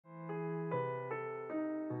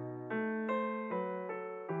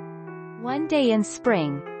One day in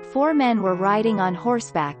spring, 4 men were riding on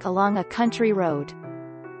horseback along a country road.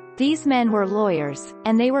 These men were lawyers,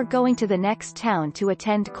 and they were going to the next town to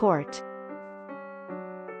attend court.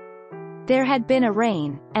 There had been a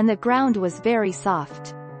rain, and the ground was very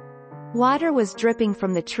soft. Water was dripping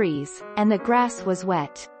from the trees, and the grass was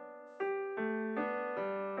wet.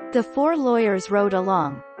 The 4 lawyers rode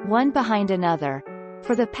along, one behind another,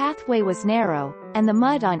 for the pathway was narrow, and the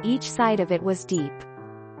mud on each side of it was deep.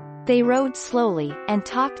 They rode slowly, and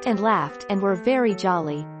talked and laughed and were very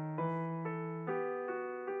jolly.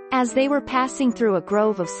 As they were passing through a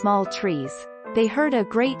grove of small trees, they heard a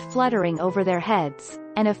great fluttering over their heads,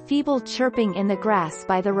 and a feeble chirping in the grass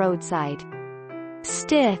by the roadside.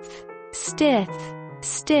 Stith, stith,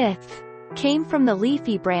 stith, came from the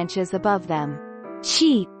leafy branches above them.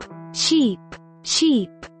 Cheep, cheep,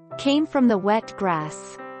 cheep, came from the wet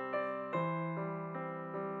grass.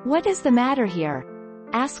 "What is the matter here?"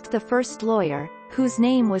 asked the first lawyer, whose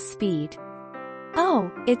name was Speed.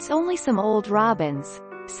 "Oh, it's only some old robins,"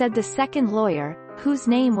 said the second lawyer, whose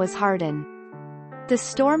name was Hardin. "The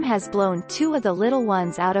storm has blown 2 of the little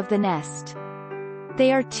ones out of the nest.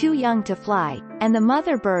 They are too young to fly, and the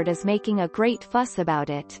mother bird is making a great fuss about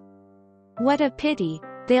it." "What a pity,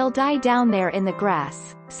 they'll die down there in the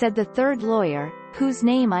grass," said the third lawyer, whose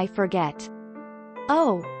name I forget.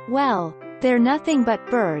 "Oh, well, they're nothing but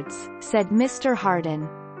birds," said Mr. Hardin.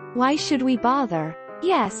 "Why should we bother?"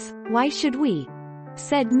 "Yes, why should we?"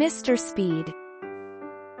 said Mr. Speed.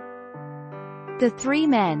 The 3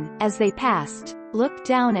 men, as they passed, looked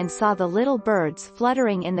down and saw the little birds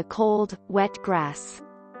fluttering in the cold, wet grass.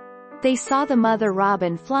 They saw the mother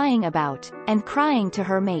robin flying about, and crying to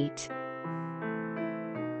her mate.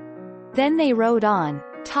 Then they rode on,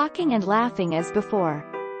 talking and laughing as before.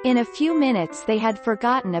 In a few minutes they had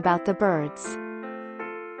forgotten about the birds.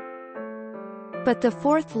 But the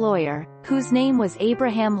 4th lawyer, whose name was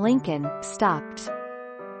Abraham Lincoln, stopped.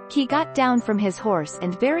 He got down from his horse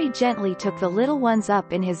and very gently took the little ones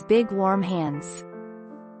up in his big warm hands.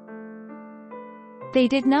 They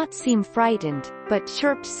did not seem frightened, but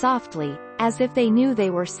chirped softly, as if they knew they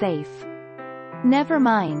were safe. "Never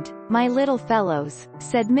mind, my little fellows,"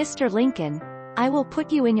 said Mr. Lincoln, "I will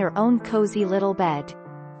put you in your own cozy little bed."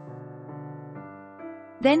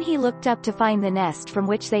 Then he looked up to find the nest from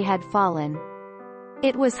which they had fallen.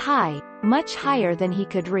 It was high, much higher than he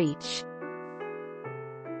could reach.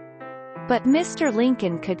 But Mr.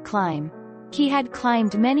 Lincoln could climb. He had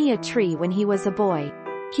climbed many a tree when he was a boy.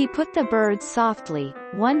 He put the birds softly,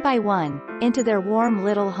 one by one, into their warm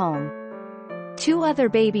little home. 2 other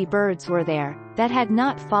baby birds were there, that had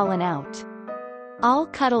not fallen out. All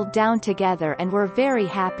cuddled down together and were very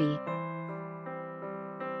happy.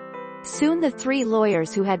 Soon the 3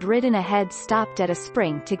 lawyers who had ridden ahead stopped at a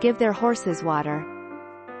spring to give their horses water.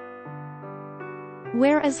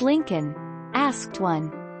 "Where is Lincoln?" asked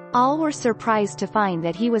one. All were surprised to find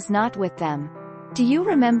that he was not with them. "Do you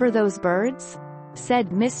remember those birds?" said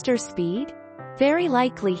Mr. Speed. "Very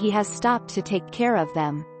likely he has stopped to take care of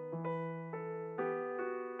them."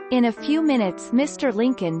 In a few minutes Mr.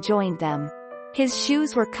 Lincoln joined them. His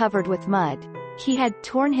shoes were covered with mud. He had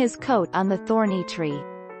torn his coat on the thorny tree.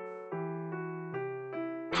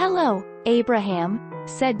 "Hello, Abraham,"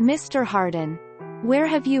 said Mr. Hardin. "Where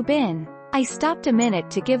have you been?" "I stopped a minute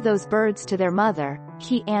to give those birds to their mother,"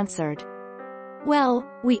 he answered. "Well,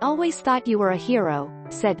 we always thought you were a hero,"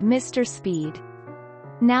 said Mr. Speed.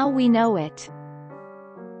 "Now we know it."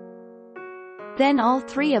 Then all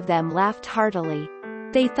 3 of them laughed heartily.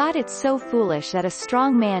 They thought it so foolish that a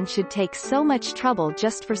strong man should take so much trouble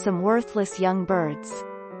just for some worthless young birds.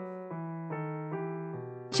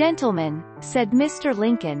 "Gentlemen," said Mr.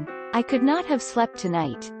 Lincoln, "I could not have slept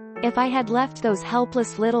tonight, if I had left those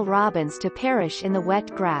helpless little robins to perish in the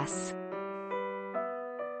wet grass."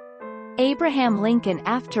 Abraham Lincoln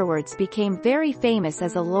afterwards became very famous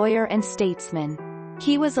as a lawyer and statesman.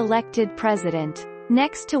 He was elected president.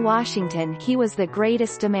 Next to Washington, he was the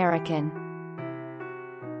greatest American.